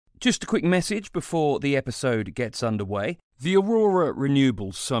Just a quick message before the episode gets underway. The Aurora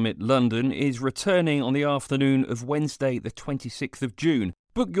Renewables Summit London is returning on the afternoon of Wednesday the 26th of June.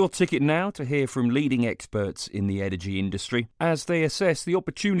 Book your ticket now to hear from leading experts in the energy industry as they assess the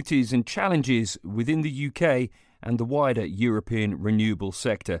opportunities and challenges within the UK and the wider European renewable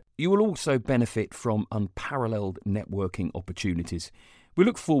sector. You will also benefit from unparalleled networking opportunities. We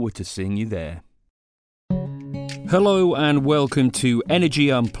look forward to seeing you there. Hello and welcome to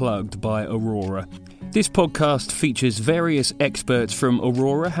Energy Unplugged by Aurora. This podcast features various experts from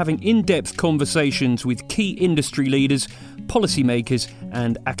Aurora having in-depth conversations with key industry leaders, policymakers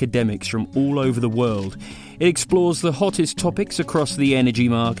and academics from all over the world. It explores the hottest topics across the energy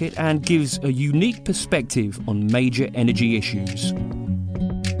market and gives a unique perspective on major energy issues.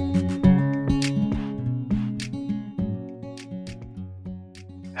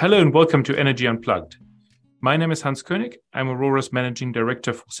 Hello and welcome to Energy Unplugged. My name is Hans König. I'm Aurora's Managing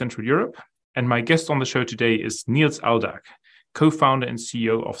Director for Central Europe, and my guest on the show today is Nils Aldag, co-founder and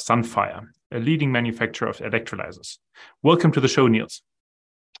CEO of Sunfire, a leading manufacturer of electrolyzers. Welcome to the show, Nils.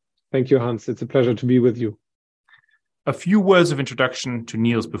 Thank you, Hans. It's a pleasure to be with you. A few words of introduction to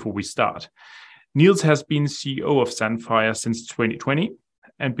Nils before we start. Nils has been CEO of Sunfire since 2020,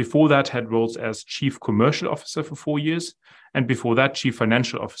 and before that had roles as Chief Commercial Officer for 4 years, and before that Chief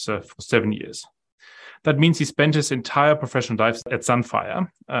Financial Officer for 7 years. That means he spent his entire professional life at Sunfire,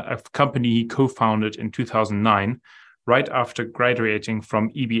 a company he co-founded in 2009, right after graduating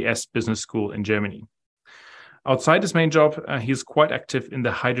from EBS Business School in Germany. Outside his main job, he is quite active in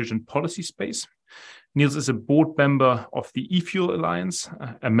the hydrogen policy space. Nils is a board member of the eFuel Alliance,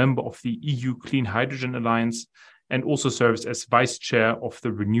 a member of the EU Clean Hydrogen Alliance, and also serves as vice chair of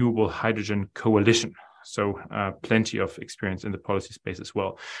the Renewable Hydrogen Coalition. So plenty of experience in the policy space as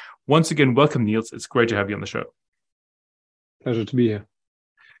well. Once again, welcome, Nils. It's great to have you on the show. Pleasure to be here.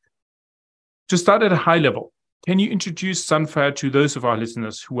 To start at a high level, can you introduce Sunfire to those of our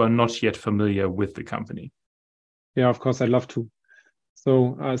listeners who are not yet familiar with the company? Yeah, of course, I'd love to.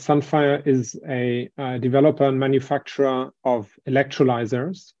 So Sunfire is a developer and manufacturer of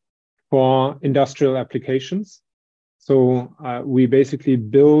electrolyzers for industrial applications. So we basically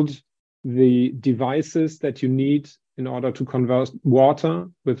build the devices that you need in order to convert water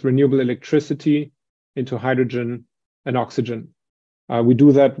with renewable electricity into hydrogen and oxygen. We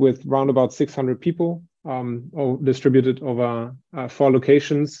do that with around about 600 people distributed over 4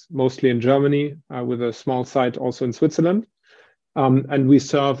 locations, mostly in Germany, with a small site also in Switzerland. And we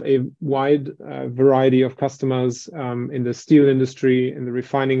serve a wide variety of customers in the steel industry, in the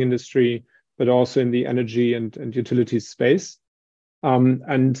refining industry, but also in the energy and utilities space.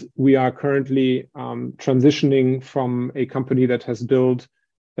 And we are currently transitioning from a company that has built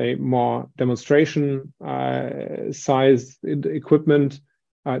a more demonstration size equipment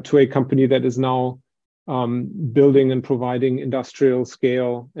to a company that is now building and providing industrial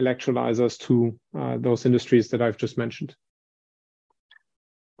scale electrolyzers to those industries that I've just mentioned.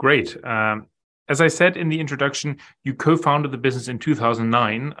 Great. As I said in the introduction, you co-founded the business in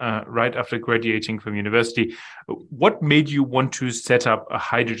 2009, right after graduating from university. What made you want to set up a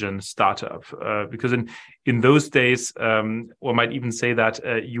hydrogen startup? Because in those days, or might even say that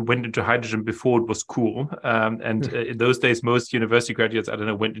you went into hydrogen before it was cool. In those days, most university graduates, I don't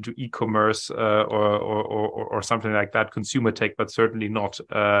know, went into e-commerce or something like that, consumer tech, but certainly not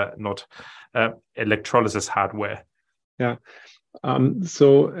electrolysis hardware. Yeah.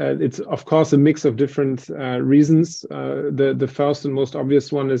 So it's, of course, a mix of different reasons. The first and most obvious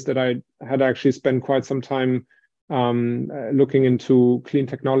one is that I had actually spent quite some time looking into clean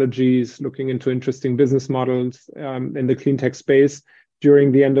technologies, looking into interesting business models in the clean tech space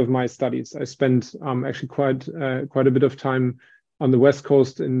during the end of my studies. I spent actually quite a bit of time on the West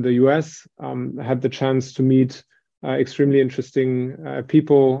Coast in the US. I had the chance to meet extremely interesting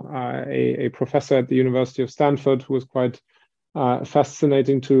people, a professor at the University of Stanford who was quite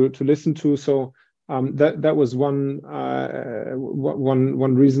fascinating to listen to. So that was one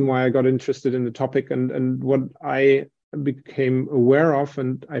reason why I got interested in the topic, and what I became aware of,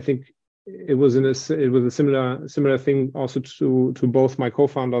 and I think it was a similar thing also to both my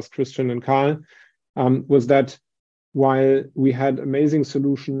co-founders Christian and Karl, was that while we had amazing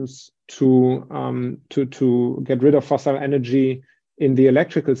solutions to get rid of fossil energy in the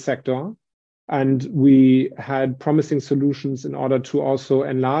electrical sector, and we had promising solutions in order to also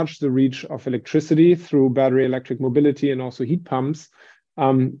enlarge the reach of electricity through battery electric mobility and also heat pumps.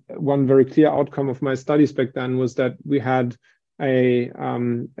 One very clear outcome of my studies back then was that we had very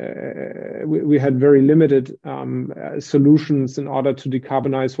limited solutions in order to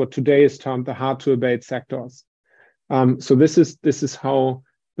decarbonize what today is termed the hard to abate sectors. So this is how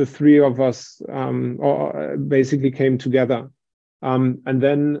the three of us basically came together. And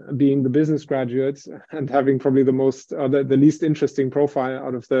then being the business graduates and having probably the least interesting profile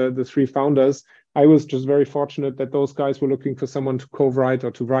out of the three founders, I was just very fortunate that those guys were looking for someone to co-write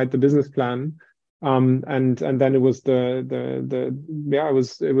or to write the business plan. And then it was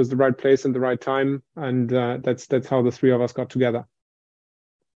it was the right place and the right time, and that's how the three of us got together.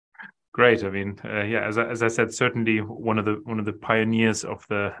 Great. I mean, as I said, certainly one of the pioneers of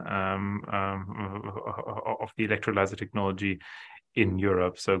the electrolyzer technology in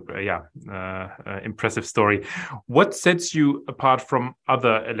Europe. So impressive story. What sets you apart from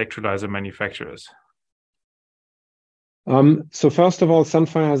other electrolyzer manufacturers? So first of all,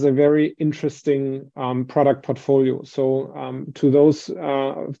 Sunfire has a very interesting product portfolio. So to those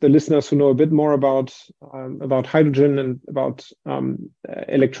of the listeners who know a bit more about hydrogen and about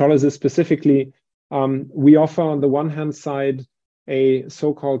electrolysis specifically, we offer on the one hand side a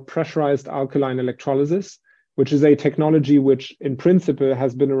so-called pressurized alkaline electrolysis, which is a technology which in principle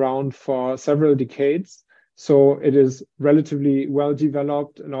has been around for several decades. So it is relatively well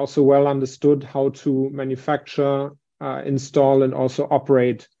developed and also well understood how to manufacture, install, and also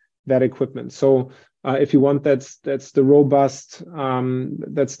operate that equipment. So if you want, that's the robust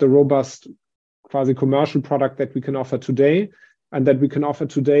quasi commercial product that we can offer today, and that we can offer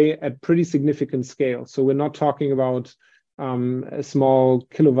today at pretty significant scale. So we're not talking about a small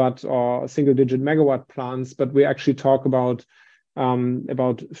kilowatt or single digit megawatt plants, but we actually talk about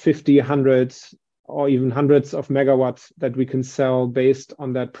 50, hundreds, or even hundreds of megawatts that we can sell based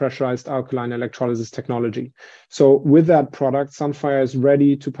on that pressurized alkaline electrolysis technology. So with that product, Sunfire is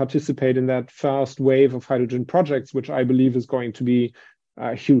ready to participate in that first wave of hydrogen projects, which I believe is going to be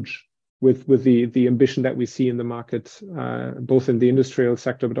huge with the ambition that we see in the market, both in the industrial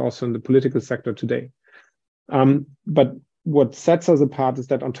sector, but also in the political sector today. But what sets us apart is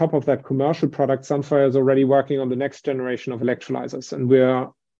that on top of that commercial product, Sunfire is already working on the next generation of electrolyzers, and we're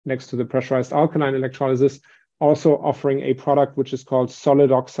next to the pressurized alkaline electrolysis, also offering a product which is called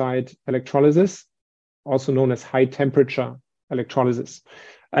solid oxide electrolysis, also known as high temperature electrolysis.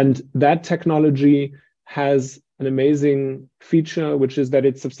 And that technology has an amazing feature, which is that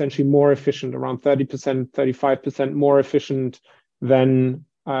it's substantially more efficient, around 30%, 35% more efficient than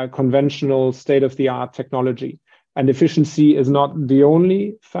conventional state-of-the-art technology. And efficiency is not the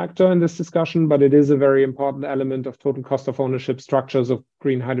only factor in this discussion, but it is a very important element of total cost of ownership structures of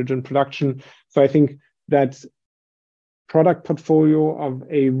green hydrogen production. So I think that product portfolio of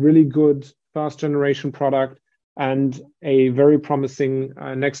a really good first generation product and a very promising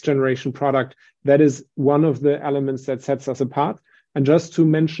next generation product, that is one of the elements that sets us apart. And just to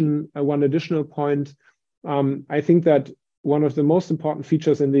mention one additional point, I think that one of the most important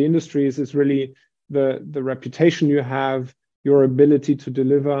features in the industries is really the reputation you have, your ability to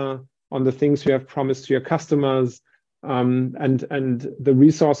deliver on the things you have promised to your customers, and the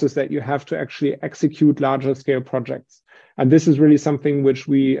resources that you have to actually execute larger scale projects. And this is really something which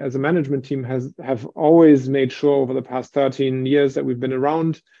we as a management team have always made sure over the past 13 years that we've been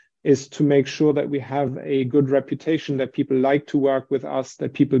around, is to make sure that we have a good reputation, that people like to work with us,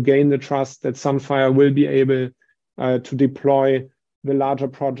 that people gain the trust that Sunfire will be able to deploy the larger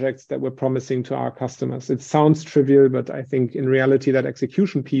projects that we're promising to our customers. It sounds trivial, but I think in reality that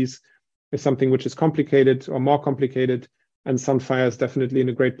execution piece is something which is complicated or more complicated, and Sunfire is definitely in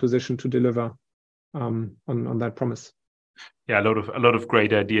a great position to deliver on that promise. Yeah, a lot of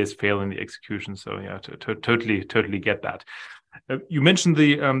great ideas fail in the execution. So yeah, totally get that. You mentioned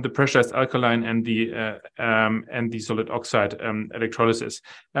the pressurized alkaline and the solid oxide electrolysis.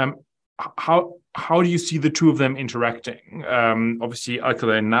 How do you see the two of them interacting? Obviously,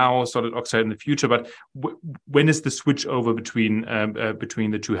 alkaline now, solid oxide in the future. But when is the switch over between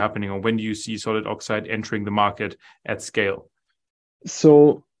the two happening, or when do you see solid oxide entering the market at scale?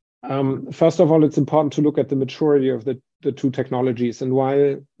 So first of all, it's important to look at the maturity of the two technologies. And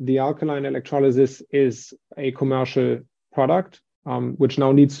while the alkaline electrolysis is a commercial product, which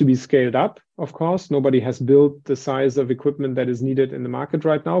now needs to be scaled up, of course. Nobody has built the size of equipment that is needed in the market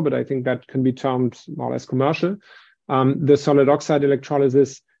right now, but I think that can be termed more or less commercial. The solid oxide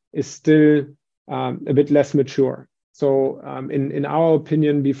electrolysis is still a bit less mature. So in our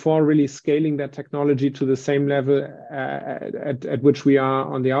opinion, before really scaling that technology to the same level at which we are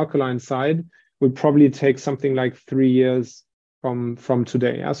on the alkaline side, would probably take something like 3 years from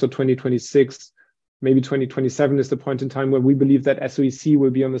today. Yeah? So 2026, maybe 2027 is the point in time where we believe that SOEC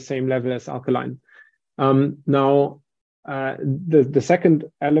will be on the same level as alkaline. Now, the second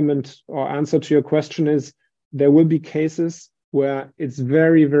element or answer to your question is there will be cases where it's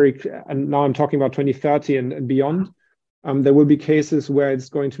very, very, and now I'm talking about 2030 and beyond, There will be cases where it's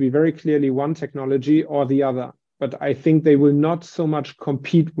going to be very clearly one technology or the other. But I think they will not so much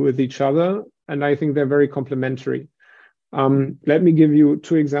compete with each other. And I think they're very complementary. Let me give you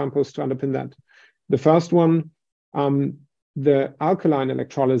two examples to underpin that. The first one, the alkaline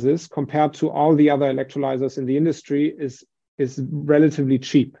electrolysis compared to all the other electrolyzers in the industry is relatively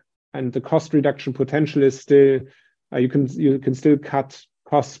cheap. And the cost reduction potential is still, you can still cut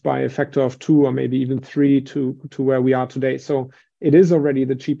costs by a factor of 2 or maybe even 3 to where we are today. So it is already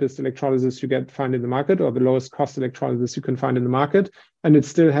the cheapest electrolysis you find in the market, or the lowest cost electrolysis you can find in the market, and it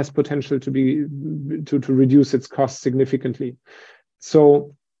still has potential to reduce its cost significantly.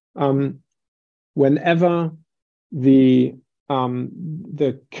 So whenever the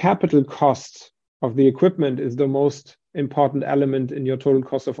capital cost of the equipment is the most important element in your total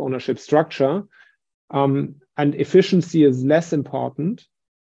cost of ownership structure, and efficiency is less important,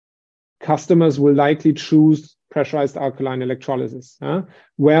 customers will likely choose pressurized alkaline electrolysis.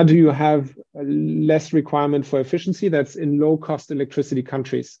 Where do you have less requirement for efficiency? That's in low-cost electricity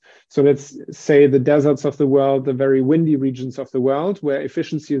countries. So let's say the deserts of the world, the very windy regions of the world, where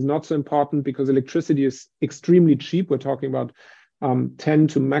efficiency is not so important because electricity is extremely cheap. We're talking about 10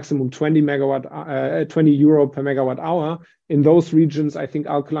 to maximum 20 euro per megawatt hour. In those regions, I think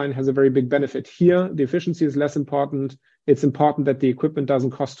alkaline has a very big benefit. Here, the efficiency is less important. It's important that the equipment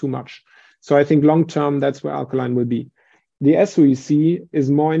doesn't cost too much. So I think long-term, that's where alkaline will be. The SOEC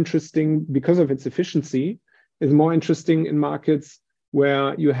is more interesting because of its efficiency, is more interesting in markets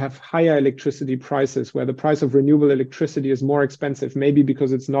where you have higher electricity prices, where the price of renewable electricity is more expensive, maybe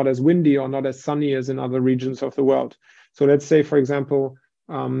because it's not as windy or not as sunny as in other regions of the world. So let's say, for example,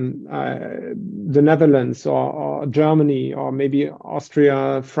 the Netherlands or Germany or maybe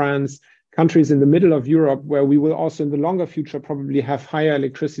Austria, France, countries in the middle of Europe, where we will also in the longer future probably have higher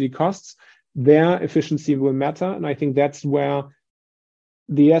electricity costs, their efficiency will matter. And I think that's where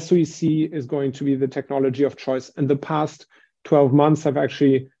the SOEC is going to be the technology of choice. And the past 12 months have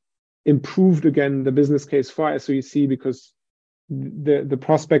actually improved again the business case for SOEC, because the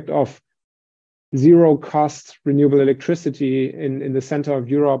prospect of zero cost renewable electricity in the center of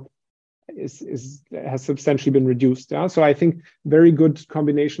Europe has substantially been reduced. Yeah? So I think very good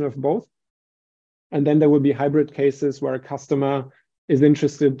combination of both. And then there will be hybrid cases where a customer is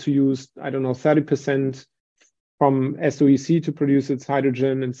interested to use, 30% from SOEC to produce its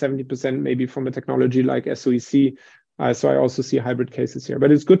hydrogen and 70% maybe from a technology like SOEC. So I also see hybrid cases here.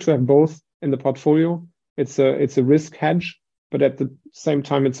 But it's good to have both in the portfolio. It's a risk hedge, but at the same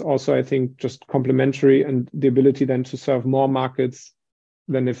time, it's also, I think, just complementary and the ability then to serve more markets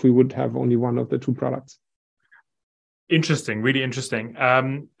than if we would have only one of the two products. Interesting, really interesting.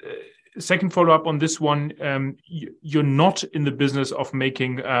 Second follow-up on this one, you're not in the business of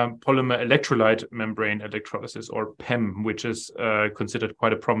making polymer electrolyte membrane electrolysis, or PEM, which is considered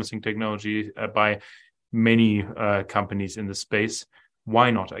quite a promising technology by many companies in the space.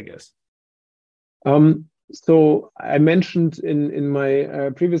 Why not, I guess? So I mentioned in my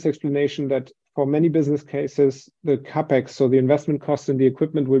previous explanation that for many business cases, the CapEx, so the investment cost in the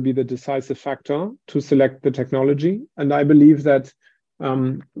equipment, will be the decisive factor to select the technology. And I believe that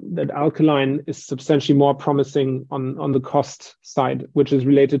alkaline is substantially more promising on the cost side, which is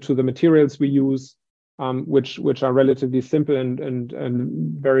related to the materials we use, which are relatively simple and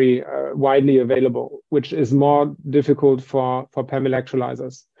very widely available, which is more difficult for PEM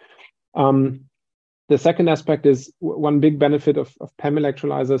electrolyzers. The second aspect is one big benefit of PEM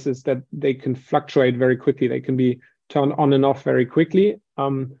electrolyzers is that they can fluctuate very quickly. They can be turned on and off very quickly,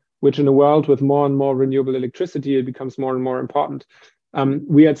 which in a world with more and more renewable electricity, it becomes more and more important.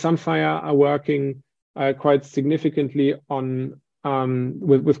 We at Sunfire are working quite significantly on,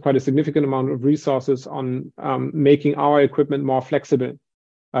 with quite a significant amount of resources on making our equipment more flexible.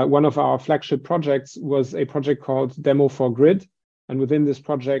 One of our flagship projects was a project called Demo for Grid. And within this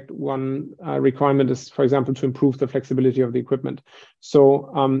project, one requirement is, for example, to improve the flexibility of the equipment.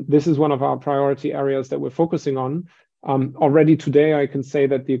 So this is one of our priority areas that we're focusing on. Already today, I can say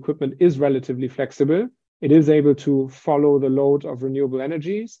that the equipment is relatively flexible. It is able to follow the load of renewable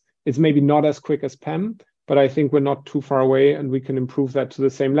energies. It's maybe not as quick as PEM, but I think we're not too far away and we can improve that to the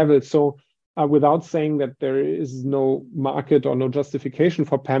same level. So without saying that there is no market or no justification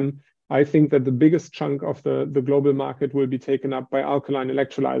for PEM, I think that the biggest chunk of the global market will be taken up by alkaline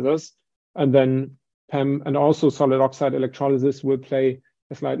electrolyzers, and then PEM and also solid oxide electrolysis will play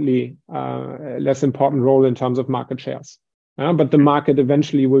a slightly less important role in terms of market shares. But the market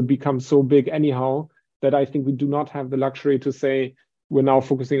eventually will become so big anyhow that I think we do not have the luxury to say we're now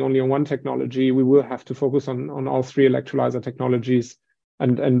focusing only on one technology. We will have to focus on all three electrolyzer technologies,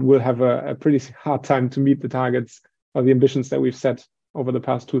 and we'll have a pretty hard time to meet the targets the ambitions that we've set over the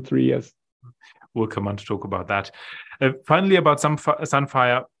past 2-3 years. We'll come on to talk about that. Finally, about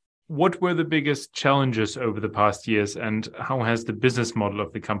Sunfire, what were the biggest challenges over the past years, and how has the business model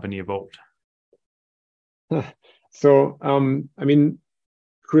of the company evolved? So,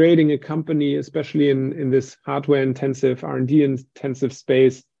 creating a company, especially in this hardware-intensive, R&D-intensive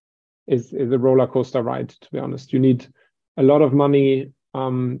space, is a roller coaster ride, to be honest. You need a lot of money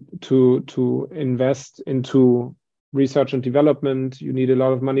to invest into research and development. You need a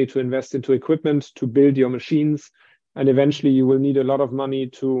lot of money to invest into equipment to build your machines. And eventually you will need a lot of money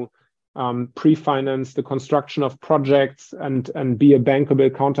to pre-finance the construction of projects and be a bankable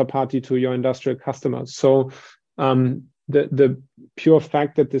counterparty to your industrial customers. So the pure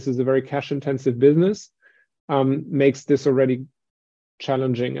fact that this is a very cash-intensive business makes this already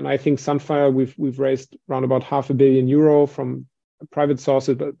challenging. And I think Sunfire, we've raised around about €500 million from private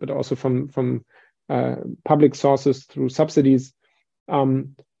sources, but also from public sources through subsidies.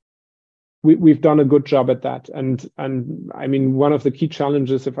 We've done a good job at that. And I mean, one of the key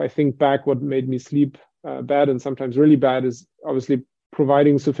challenges, if I think back, what made me sleep bad and sometimes really bad, is obviously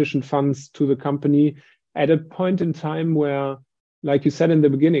providing sufficient funds to the company at a point in time where, like you said in the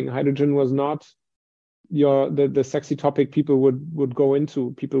beginning, hydrogen was not the sexy topic people would go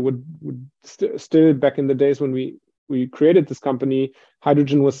into. People would still, back in the days when we created this company,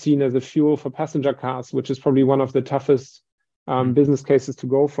 hydrogen was seen as a fuel for passenger cars, which is probably one of the toughest business cases to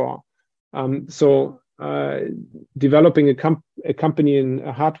go for. So developing a company in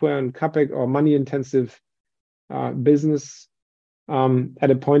a hardware and CapEx or money-intensive business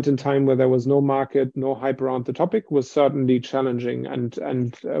at a point in time where there was no market, no hype around the topic, was certainly challenging. And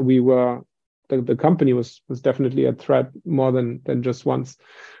the company was definitely a threat more than just once.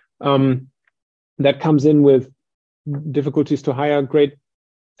 That comes in with difficulties to hire great,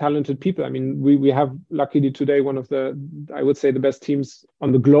 talented people. I mean, we have luckily today one of the, I would say, the best teams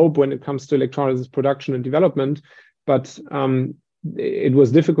on the globe when it comes to electrolysis production and development. But it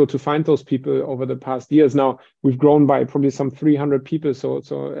was difficult to find those people over the past years. Now we've grown by probably some 300 people, so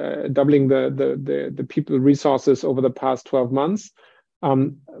doubling the people resources over the past 12 months.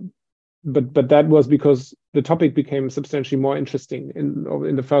 But that was because the topic became substantially more interesting.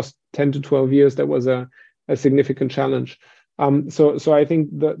 In the first 10 to 12 years, that was a significant challenge. So I think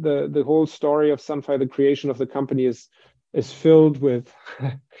the whole story of Sunfire, the creation of the company, is filled with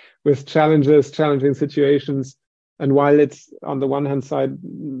challenges, challenging situations. And while it's on the one hand side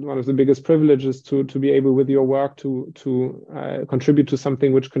one of the biggest privileges to be able with your work to contribute to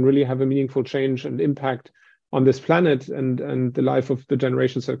something which can really have a meaningful change and impact on this planet and the life of the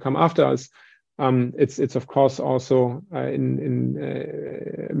generations that come after us, it's of course also in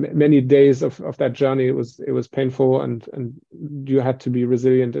many days of that journey it was painful and you had to be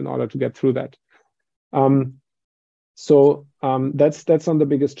resilient in order to get through that. So that's on the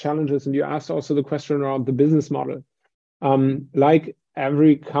biggest challenges. And you asked also the question around the business model. Like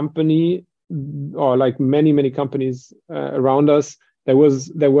every company, or like many companies around us, there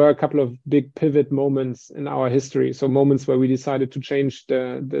were a couple of big pivot moments in our history. So moments where we decided to change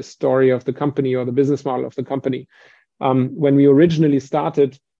the story of the company or the business model of the company. When we originally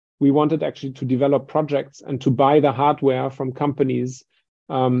started, we wanted actually to develop projects and to buy the hardware from companies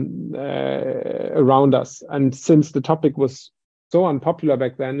around us. And since the topic was so unpopular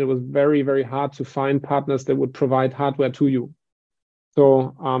back then, it was very, very hard to find partners that would provide hardware to you.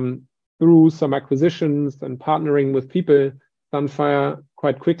 So through some acquisitions and partnering with people, Sunfire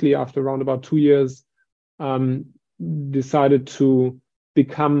quite quickly, after around about 2 years, decided to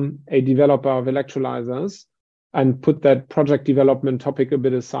become a developer of electrolyzers and put that project development topic a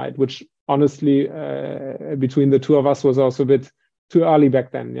bit aside, which honestly, between the two of us, was also a bit too early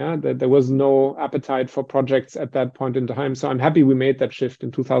back then. Yeah, that there was no appetite for projects at that point in time. So I'm happy we made that shift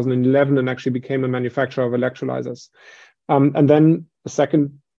in 2011 and actually became a manufacturer of electrolyzers. And then a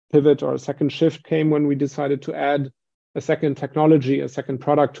second pivot or a second shift came when we decided to add a second technology, a second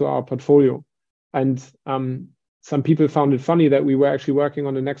product to our portfolio. And some people found it funny that we were actually working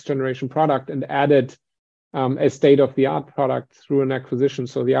on the next generation product and added a state-of-the-art product through an acquisition.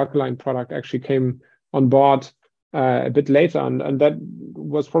 So the alkaline product actually came on board a bit later. And that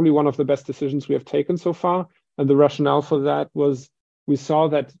was probably one of the best decisions we have taken so far. And the rationale for that was we saw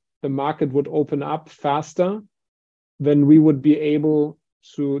that the market would open up faster than we would be able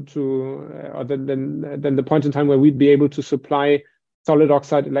than the point in time where we'd be able to supply solid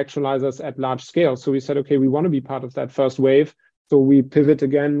oxide electrolyzers at large scale. So we said, okay, we want to be part of that first wave. So we pivot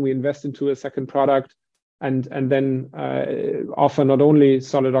again, we invest into a second product and then offer not only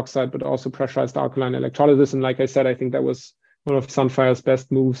solid oxide, but also pressurized alkaline electrolysis. And like I said, I think that was one of Sunfire's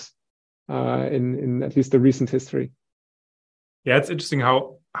best moves in at least the recent history. Yeah, it's interesting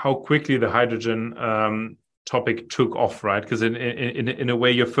how quickly the hydrogen topic took off, right? Because in a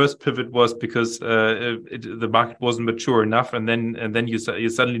way, your first pivot was because the market wasn't mature enough, and then you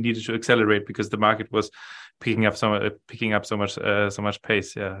suddenly needed to accelerate because the market was picking up so much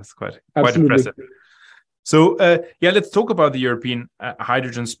pace. Yeah, it's quite impressive. So let's talk about the European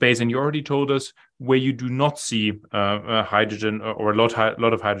hydrogen space. And you already told us where you do not see hydrogen or a lot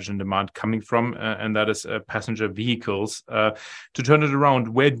of hydrogen demand coming from, and that is passenger vehicles. To turn it around,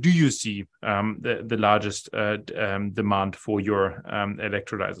 where do you see the largest demand for your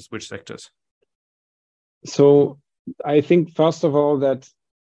electrolyzers? Which sectors? So I think, first of all, that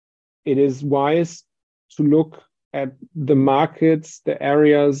it is wise to look at the markets, the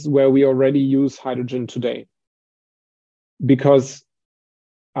areas where we already use hydrogen today. Because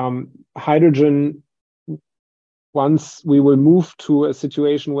hydrogen, once we will move to a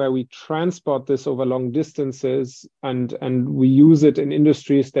situation where we transport this over long distances and we use it in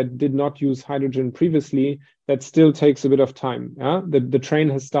industries that did not use hydrogen previously, that still takes a bit of time. Yeah? The train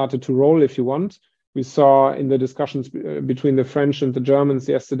has started to roll, if you want. We saw in the discussions between the French and the Germans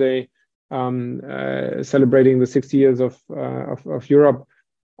yesterday, celebrating the 60 years of Europe,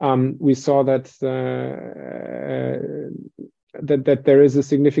 we saw that that there is a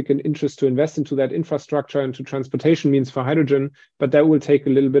significant interest to invest into that infrastructure and to transportation means for hydrogen, but that will take a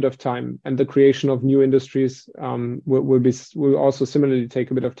little bit of time, and the creation of new industries will also similarly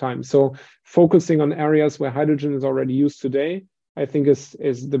take a bit of time. So focusing on areas where hydrogen is already used today, I think is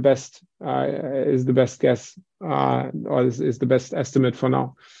the best guess or is the best estimate for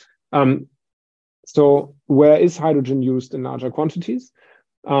now. So where is hydrogen used in larger quantities?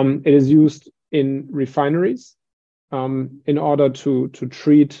 It is used in refineries in order to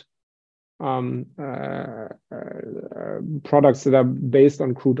treat products that are based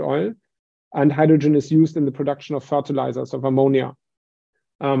on crude oil. And hydrogen is used in the production of fertilizers, of ammonia.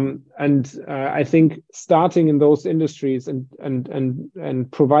 I think starting in those industries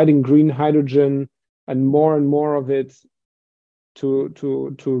and providing green hydrogen and more of it to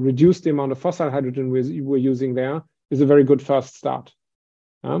reduce the amount of fossil hydrogen we're using there is a very good first start.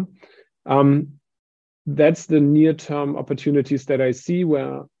 That's the near-term opportunities that I see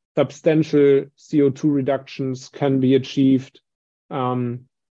where substantial CO2 reductions can be achieved in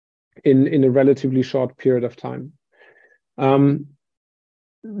a relatively short period of time.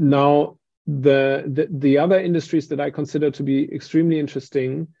 Now, the other industries that I consider to be extremely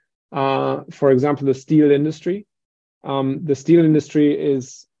interesting are, for example, the steel industry. The steel industry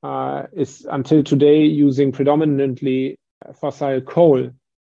is until today using predominantly fossil coal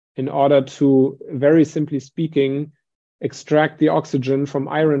in order to, very simply speaking, extract the oxygen from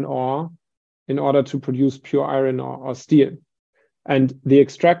iron ore in order to produce pure iron ore or steel. And the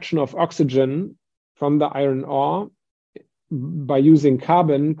extraction of oxygen from the iron ore by using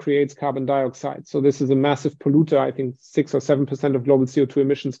carbon creates carbon dioxide. So this is a massive polluter. I think 6 or 7% of global CO2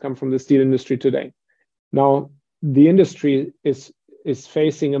 emissions come from the steel industry today. Now, the industry is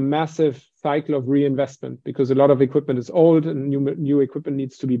facing a massive cycle of reinvestment because a lot of equipment is old and new equipment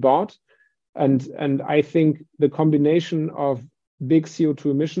needs to be bought. And I think the combination of big CO2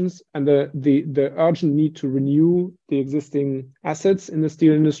 emissions and the urgent need to renew the existing assets in the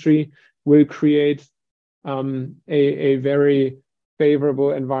steel industry will create a very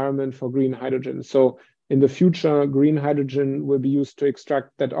favorable environment for green hydrogen. So in the future, green hydrogen will be used to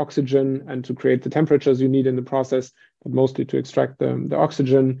extract that oxygen and to create the temperatures you need in the process, but mostly to extract the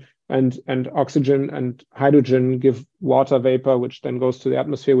oxygen. And oxygen and hydrogen give water vapor, which then goes to the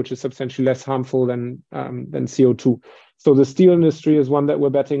atmosphere, which is substantially less harmful than CO2. So the steel industry is one that we're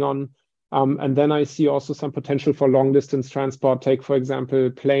betting on. And then I see also some potential for long distance transport. Take, for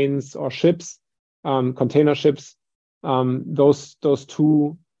example, planes or ships, container ships. Those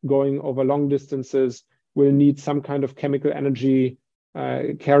two going over long distances will need some kind of chemical energy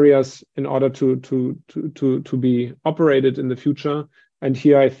carriers in order to be operated in the future. And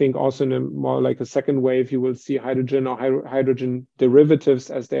here I think also in a more like a second wave, you will see hydrogen or hydrogen derivatives,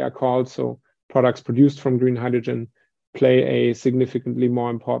 as they are called. So products produced from green hydrogen play a significantly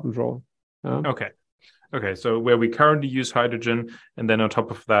more important role. Okay. So where we currently use hydrogen, and then on top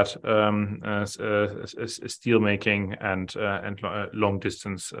of that, steel making and long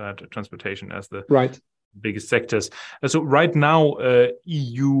distance transportation as the biggest sectors. So right now,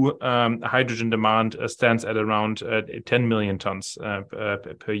 EU hydrogen demand stands at around 10 million tons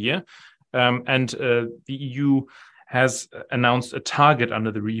per year. And the EU has announced a target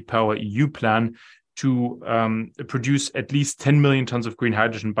under the REPowerEU plan to produce at least 10 million tons of green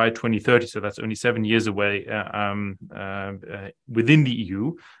hydrogen by 2030. So that's only 7 years away within the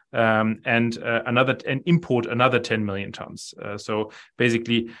EU. and import another 10 million tons. So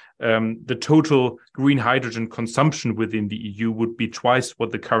basically, the total green hydrogen consumption within the EU would be twice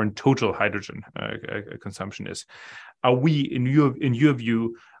what the current total hydrogen consumption is. Are we, in your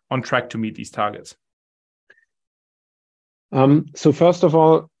view, on track to meet these targets? So first of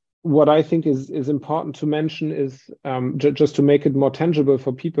all, what I think is important to mention is just to make it more tangible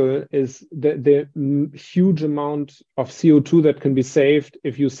for people is the huge amount of CO2 that can be saved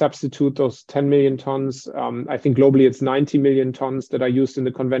if you substitute those 10 million tons. I think globally it's 90 million tons that are used in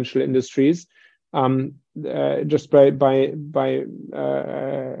the conventional industries. Just by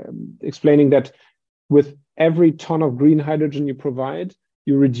explaining that with every ton of green hydrogen you provide,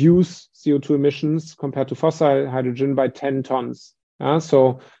 you reduce CO2 emissions compared to fossil hydrogen by 10 tons.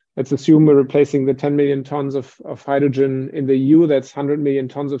 So let's assume we're replacing the 10 million tons of hydrogen in the EU. That's 100 million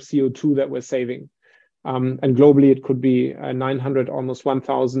tons of CO2 that we're saving. And globally, it could be 900, almost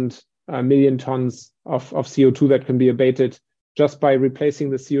 1,000 million tons of CO2 that can be abated just by replacing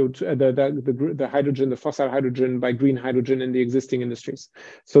the CO2, the hydrogen, the fossil hydrogen by green hydrogen in the existing industries.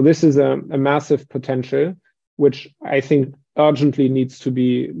 So this is a massive potential, which I think urgently needs to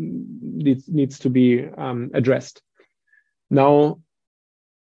be addressed. Now,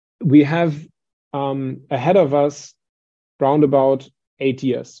 we have ahead of us round about 8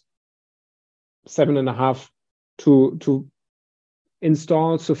 years, 7.5, to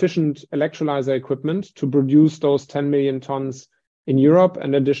install sufficient electrolyzer equipment to produce those 10 million tons in Europe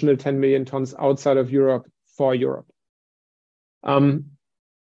and additional 10 million tons outside of Europe for Europe.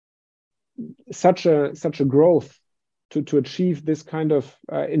 Such a growth to achieve this kind of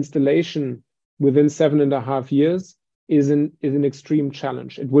installation within 7.5 years is an extreme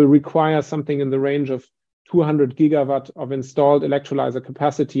challenge. It will require something in the range of 200 gigawatt of installed electrolyzer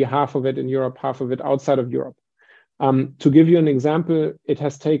capacity, half of it in Europe, half of it outside of Europe. To give you an example, it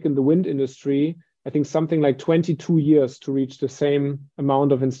has taken the wind industry, I think, something like 22 years to reach the same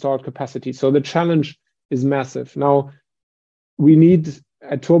amount of installed capacity. So the challenge is massive. Now, we need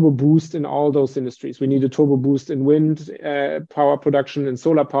a turbo boost in all those industries. We need a turbo boost in wind power production and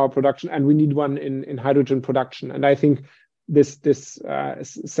solar power production, and we need one in hydrogen production. And I think this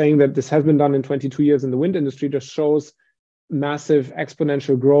saying that this has been done in 22 years in the wind industry just shows massive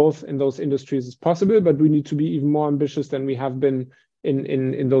exponential growth in those industries is possible, but we need to be even more ambitious than we have been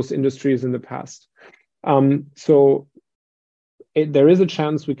in those industries in the past. So there is a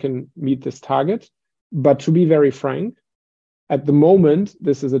chance we can meet this target, but to be very frank, at the moment,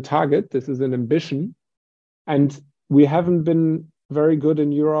 this is a target, this is an ambition, and we haven't been very good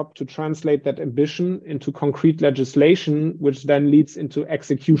in Europe to translate that ambition into concrete legislation, which then leads into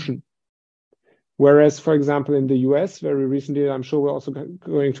execution. Whereas, for example, in the US, very recently, I'm sure we're also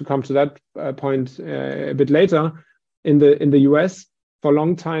going to come to that point a bit later, in the US, for a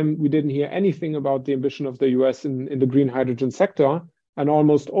long time, we didn't hear anything about the ambition of the US in the green hydrogen sector. And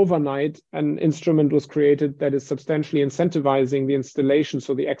almost overnight, an instrument was created that is substantially incentivizing the installation,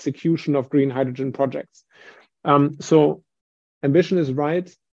 so the execution of green hydrogen projects. So ambition is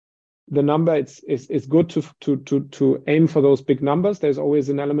right. The number is good to aim for those big numbers. There's always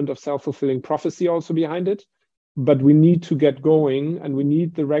an element of self-fulfilling prophecy also behind it. But we need to get going, and we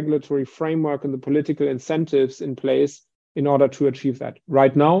need the regulatory framework and the political incentives in place in order to achieve that.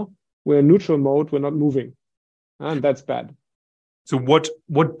 Right now, we're in neutral mode, we're not moving. And that's bad. So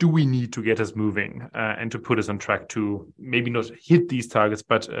what do we need to get us moving and to put us on track to maybe not hit these targets,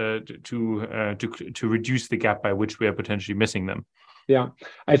 but to reduce the gap by which we are potentially missing them? Yeah,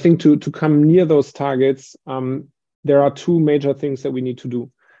 I think to come near those targets, there are two major things that we need to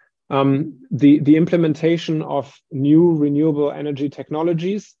do. The implementation of new renewable energy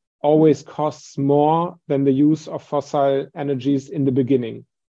technologies always costs more than the use of fossil energies in the beginning.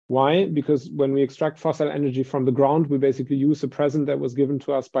 Why? Because when we extract fossil energy from the ground, we basically use a present that was given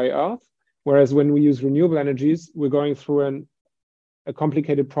to us by Earth. Whereas when we use renewable energies, we're going through a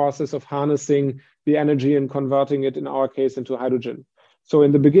complicated process of harnessing the energy and converting it, in our case, into hydrogen. So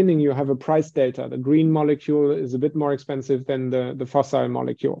in the beginning, you have a price delta. The green molecule is a bit more expensive than the fossil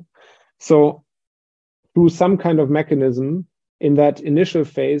molecule. So through some kind of mechanism in that initial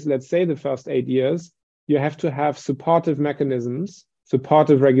phase, let's say the first 8 years, you have to have supportive mechanisms,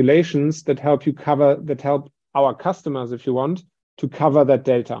 supportive regulations that help our customers, if you want, to cover that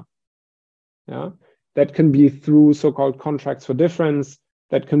delta. Yeah, that can be through so-called contracts for difference.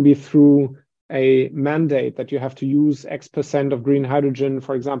 That can be through a mandate that you have to use X% of green hydrogen,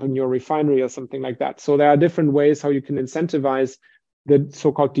 for example, in your refinery or something like that. So there are different ways how you can incentivize the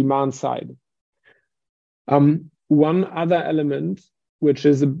so-called demand side. One other element which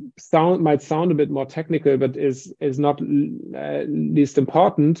is might sound a bit more technical, but is not least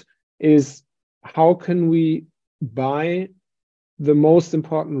important, is how can we buy the most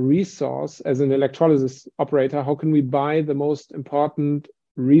important resource as an electrolysis operator? How can we buy the most important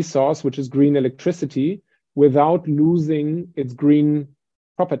resource, which is green electricity, without losing its green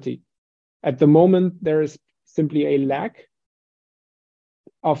property? At the moment, there is simply a lack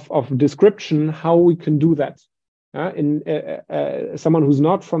of description how we can do that. Someone who's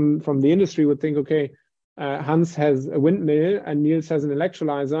not from the industry would think, okay, Hans has a windmill and Nils has an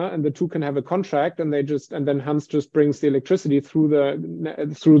electrolyzer, and the two can have a contract, and then Hans just brings the electricity through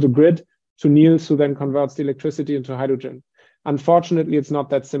the grid to Nils, who then converts the electricity into hydrogen. Unfortunately, it's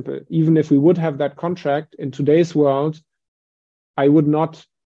not that simple. Even if we would have that contract in today's world, I would not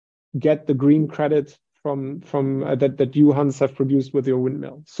get the green credit from that you, Hans, have produced with your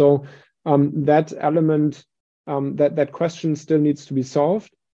windmill. So that element, that question still needs to be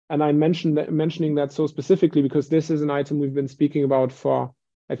solved. And I'm mentioning that so specifically because this is an item we've been speaking about for,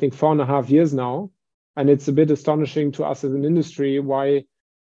 I think, 4.5 years now. And it's a bit astonishing to us as an industry why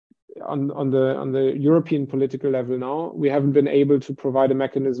on the European political level now, we haven't been able to provide a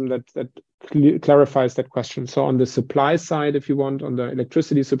mechanism that clarifies that question. So on the supply side, if you want, on the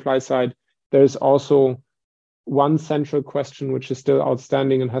electricity supply side, there's also one central question which is still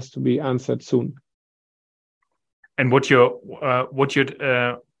outstanding and has to be answered soon. And what you're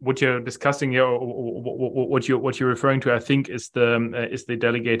discussing here, or what you're referring to, I think, is the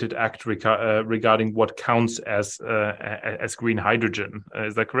delegated act regarding what counts as green hydrogen.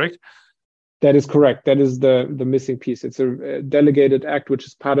 Is that correct? That is correct. That is the missing piece. It's a delegated act which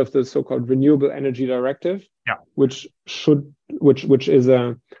is part of the so-called Renewable Energy Directive, which is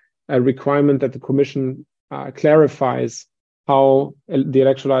a requirement that the Commission clarifies how the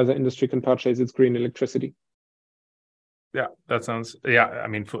electrolyzer industry can purchase its green electricity. Yeah, that sounds. Yeah, I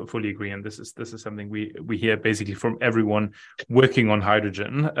mean, fully agree. And this is something we hear basically from everyone working on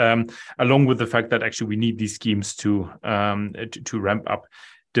hydrogen, along with the fact that actually we need these schemes to ramp up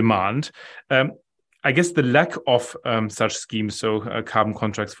demand. I guess the lack of such schemes, so carbon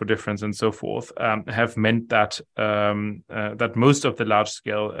contracts for difference and so forth, have meant that that most of the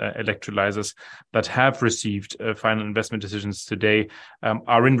large-scale electrolyzers that have received final investment decisions today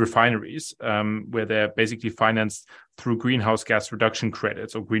are in refineries, where they're basically financed through greenhouse gas reduction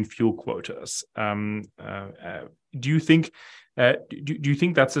credits or green fuel quotas. Do you think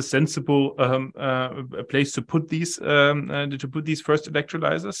that's a sensible place to put these first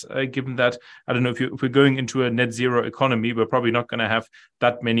electrolyzers? Given that, I don't know, if we're going into a net zero economy, we're probably not going to have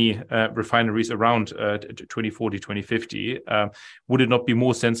that many refineries around 2040, 2050. Would it not be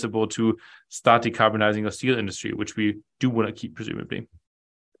more sensible to start decarbonizing our steel industry, which we do want to keep, presumably?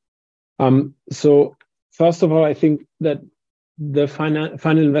 So first of all, I think that the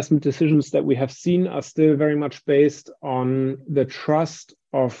final investment decisions that we have seen are still very much based on the trust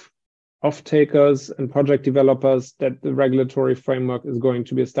of off-takers and project developers that the regulatory framework is going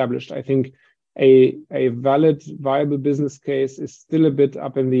to be established. I think a valid, viable business case is still a bit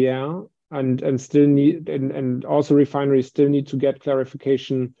up in the air, and also refineries still need to get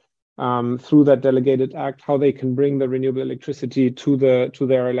clarification through that delegated act how they can bring the renewable electricity to their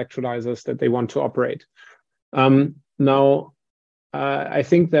electrolyzers that they want to operate. Now, I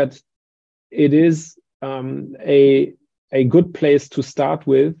think that it is a good place to start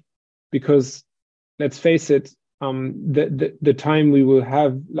with, because let's face it, the time we will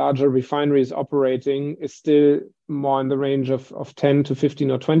have larger refineries operating is still more in the range of 10 to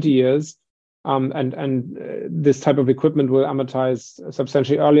 15 or 20 years. And this type of equipment will amortize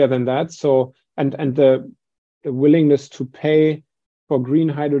substantially earlier than that. So, and the willingness to pay for green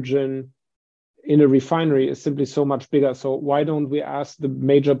hydrogen in a refinery is simply so much bigger. So why don't we ask the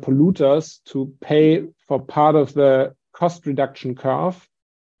major polluters to pay for part of the cost reduction curve,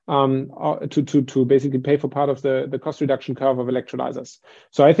 to basically pay for part of the cost reduction curve of electrolyzers?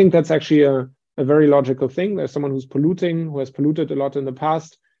 So I think that's actually a very logical thing. There's someone who's polluting, who has polluted a lot in the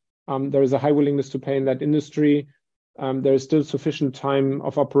past. There is a high willingness to pay in that industry. There is still sufficient time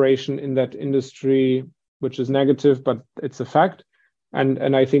of operation in that industry, which is negative, but it's a fact.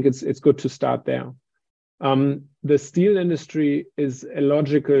 And I think it's good to start there. The steel industry is a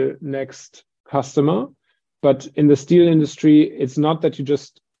logical next customer, but in the steel industry, it's not that you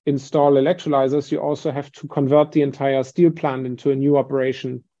just install electrolyzers, you also have to convert the entire steel plant into a new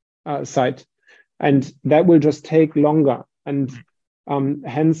operation site. And that will just take longer. And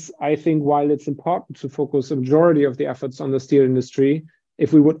hence, I think while it's important to focus a majority of the efforts on the steel industry,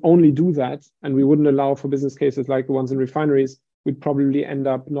 if we would only do that and we wouldn't allow for business cases like the ones in refineries, we'd probably end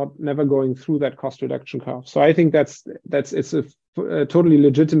up never going through that cost reduction curve. So I think it's a a totally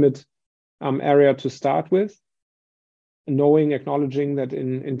legitimate area to start with, acknowledging that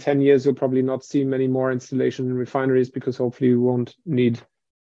in 10 years, you'll probably not see many more installations in refineries because hopefully we won't need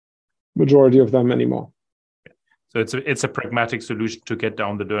majority of them anymore. So it's a pragmatic solution to get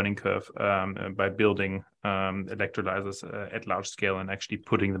down the learning curve by building electrolyzers at large scale and actually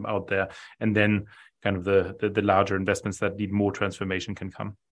putting them out there, and then kind of the larger investments that need more transformation can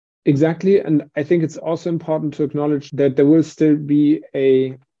come. Exactly, and I think it's also important to acknowledge that there will still be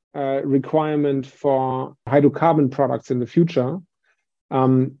a requirement for hydrocarbon products in the future,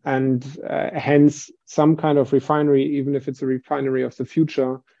 and hence some kind of refinery, even if it's a refinery of the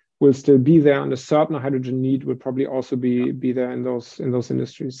future, will still be there, and a certain hydrogen need will probably also be there in those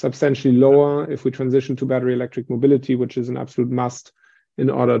industries. Substantially lower if we transition to battery electric mobility, which is an absolute must in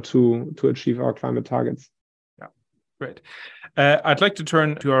order to achieve our climate targets. Yeah, great. I'd like to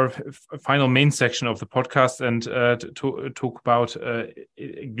turn to our final main section of the podcast and talk about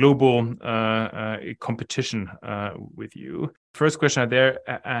global competition with you. First question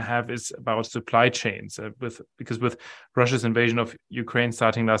I have is about supply chains. Because with Russia's invasion of Ukraine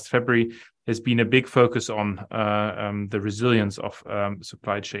starting last February, there's been a big focus on the resilience of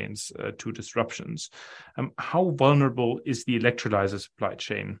supply chains to disruptions. How vulnerable is the electrolyzer supply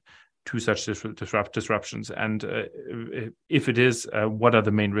chain to such disruptions? And if it is, what are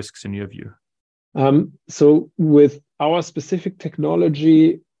the main risks in your view? So with our specific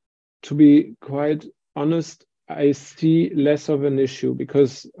technology, to be quite honest, I see less of an issue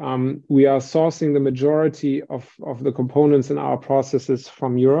because we are sourcing the majority of the components in our processes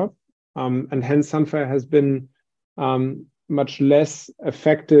from Europe. And hence Sunfire has been much less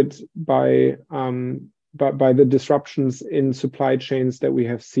affected by the disruptions in supply chains that we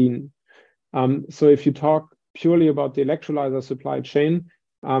have seen. So if you talk purely about the electrolyzer supply chain,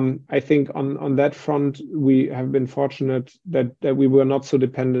 I think on that front, we have been fortunate that we were not so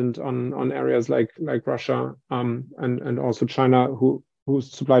dependent on areas like Russia and also China,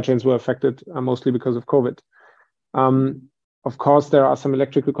 whose supply chains were affected mostly because of COVID. Of course, there are some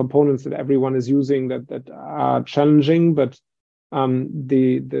electrical components that everyone is using that are challenging, but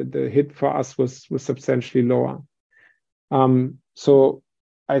the hit for us was substantially lower. So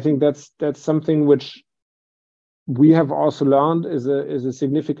I think that's something which we have also learned is a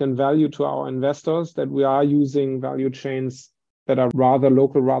significant value to our investors, that we are using value chains that are rather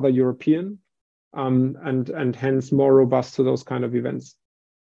local, rather European, and hence more robust to those kind of events.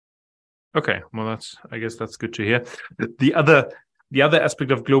 Okay, well, I guess that's good to hear. The other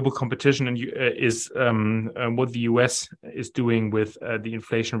aspect of global competition is what the US is doing with the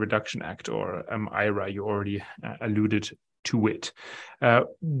Inflation Reduction Act, or IRA. You already alluded to it.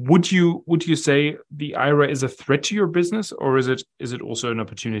 Would you say the IRA is a threat to your business, or is it also an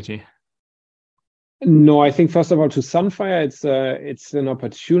opportunity? No, I think first of all, to Sunfire, it's an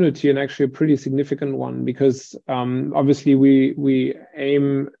opportunity, and actually a pretty significant one, because obviously we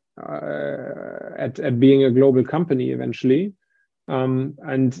aim at being a global company eventually,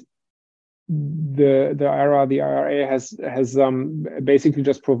 and the IRA has basically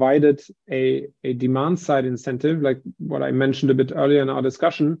just provided a demand side incentive, like what I mentioned a bit earlier in our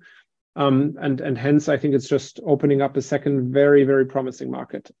discussion, and hence I think it's just opening up a second very, very promising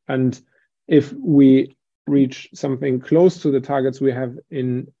market. And if we reach something close to the targets we have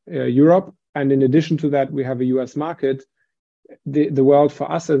in Europe, and in addition to that we have a US market, the world for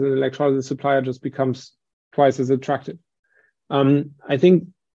us as an electrolyzer supplier just becomes twice as attractive. I think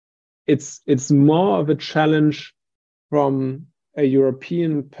it's more of a challenge from a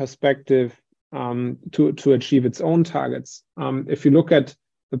European perspective to achieve its own targets. If you look at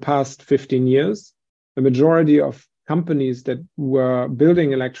the past 15 years, the majority of companies that were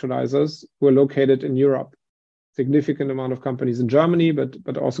building electrolyzers were located in Europe. Significant amount of companies in Germany,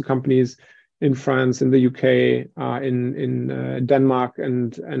 but also companies in France, in the UK, in Denmark,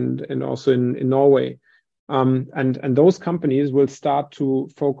 and also in Norway. And those companies will start to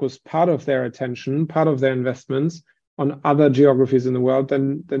focus part of their attention, part of their investments on other geographies in the world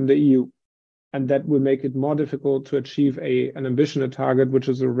than the EU. And that will make it more difficult to achieve an ambition, a target, which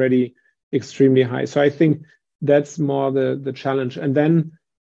is already extremely high. So I think that's more the challenge. And then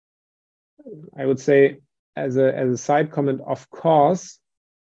I would say, as a side comment, of course,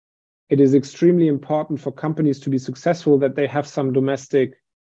 it is extremely important for companies to be successful that they have some domestic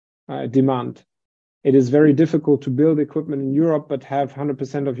demand. It is very difficult to build equipment in Europe but have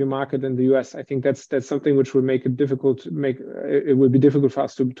 100% of your market in the US. I think that's something which will make it difficult. It will be difficult for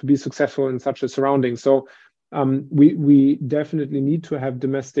us to be successful in such a surrounding. So we definitely need to have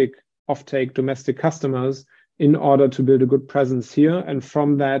domestic offtake, domestic customers, in order to build a good presence here, and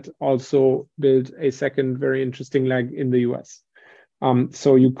from that also build a second very interesting leg in the US.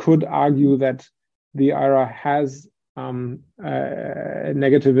 So you could argue that the IRA has a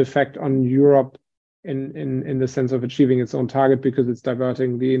negative effect on Europe in the sense of achieving its own target, because it's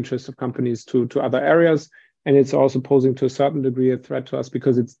diverting the interest of companies to other areas. And it's also posing to a certain degree a threat to us,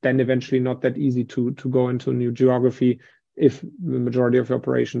 because it's then eventually not that easy to go into a new geography if the majority of your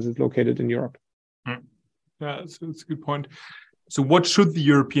operations is located in Europe. Yeah, that's a good point. So what should the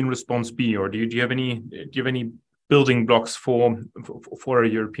European response be? Or do you have any building blocks for a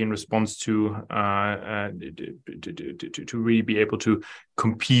European response to really be able to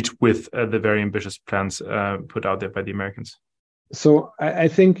compete with the very ambitious plans put out there by the Americans? So I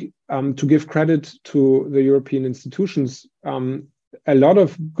think to give credit to the European institutions, a lot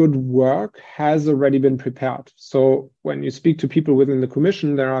of good work has already been prepared. So when you speak to people within the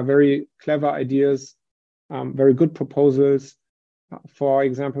Commission, there are very clever ideas, very good proposals, for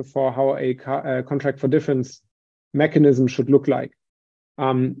example, for how a contract for difference mechanism should look like.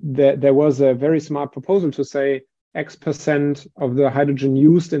 There was a very smart proposal to say X% of the hydrogen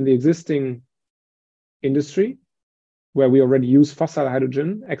used in the existing industry, where we already use fossil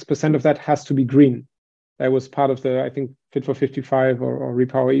hydrogen, X% of that has to be green. That was part of the, I think, Fit for 55 or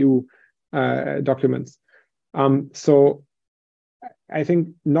Repower EU documents. So I think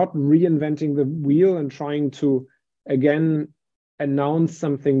not reinventing the wheel and trying to, again, announce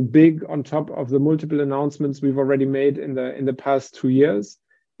something big on top of the multiple announcements we've already made in the past 2 years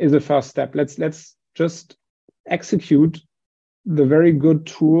is a first step. Let's just execute the very good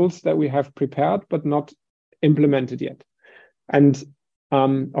tools that we have prepared, but not implemented yet. And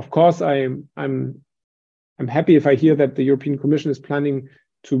of course, I'm happy if I hear that the European Commission is planning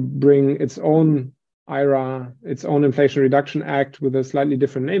to bring its own IRA, its own Inflation Reduction Act with a slightly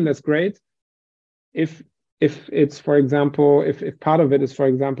different name. That's great. If it's, for example, if part of it is, for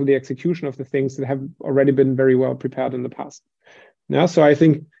example, the execution of the things that have already been very well prepared in the past. Now, so I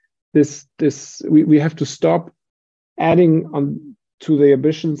think we have to stop adding on to the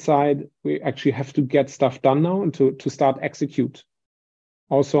ambition side. We actually have to get stuff done now and to start execute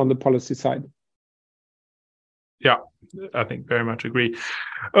also on the policy side. Yeah, I think very much agree.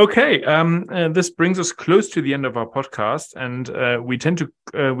 Okay, this brings us close to the end of our podcast, and we tend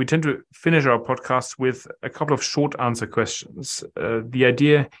to finish our podcast with a couple of short answer questions. The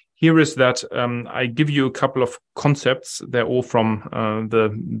idea here is that I give you a couple of concepts. They're all from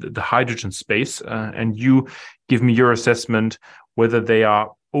the hydrogen space, and you give me your assessment whether they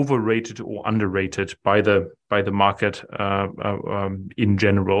are overrated or underrated by the market in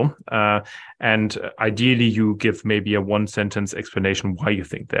general, and ideally you give maybe a 1-sentence explanation why you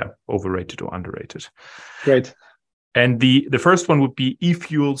think they're overrated or underrated. Great. And the first one would be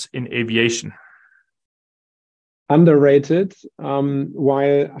e-fuels in aviation. Underrated.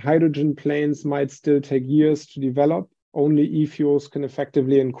 While hydrogen planes might still take years to develop, only e-fuels can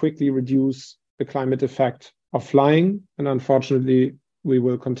effectively and quickly reduce the climate effect of flying, and unfortunately we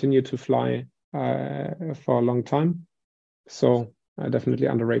will continue to fly for a long time. So definitely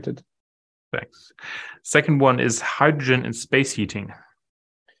underrated. Thanks. Second one is hydrogen in space heating.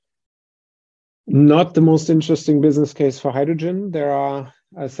 Not the most interesting business case for hydrogen. There are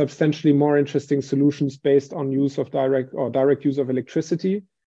substantially more interesting solutions based on use of direct use of electricity.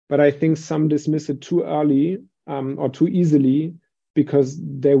 But I think some dismiss it too early or too easily, because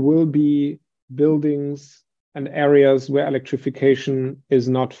there will be buildings and areas where electrification is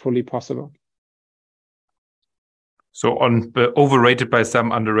not fully possible. So overrated by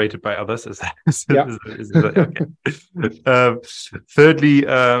some, underrated by others. Okay. Thirdly,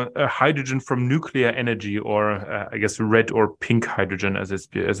 hydrogen from nuclear energy, or I guess red or pink hydrogen, as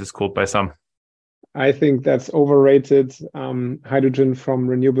it's called by some. I think that's overrated. Hydrogen from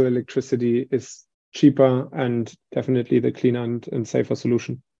renewable electricity is cheaper and definitely the cleaner and safer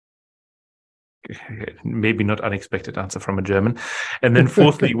solution. Maybe not unexpected answer from a German. And then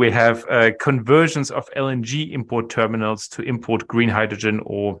fourthly, we have conversions of LNG import terminals to import green hydrogen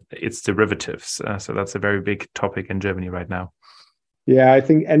or its derivatives. So that's a very big topic in Germany right now. Yeah, I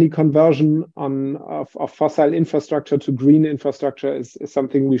think any conversion of fossil infrastructure to green infrastructure is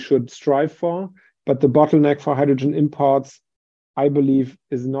something we should strive for. But the bottleneck for hydrogen imports, I believe,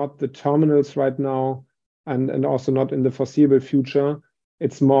 is not the terminals right now, and also not in the foreseeable future.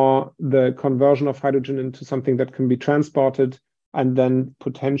 It's more the conversion of hydrogen into something that can be transported, and then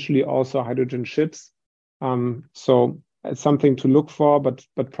potentially also hydrogen ships. So it's something to look for, but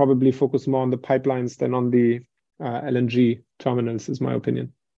probably focus more on the pipelines than on the LNG terminals, is my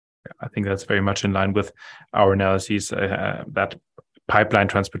opinion. I think that's very much in line with our analyses, that pipeline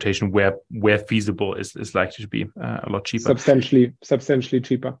transportation, where feasible, is likely to be a lot cheaper. Substantially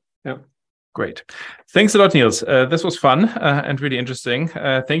cheaper. Yeah. Great. Thanks a lot, Nils. This was fun and really interesting.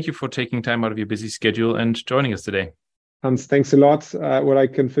 Thank you for taking time out of your busy schedule and joining us today. Hans, thanks a lot. What I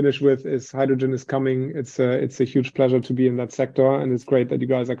can finish with is hydrogen is coming. It's a huge pleasure to be in that sector, and it's great that you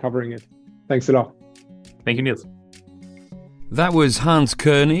guys are covering it. Thanks a lot. Thank you, Nils. That was Hans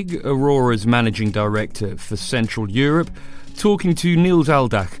Koenig, Aurora's Managing Director for Central Europe, talking to Nils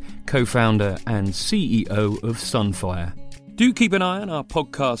Aldag, co-founder and CEO of Sunfire. Do keep an eye on our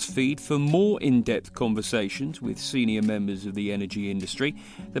podcast feed for more in-depth conversations with senior members of the energy industry.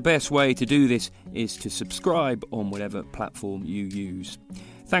 The best way to do this is to subscribe on whatever platform you use.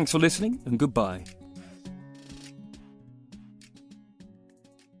 Thanks for listening and goodbye.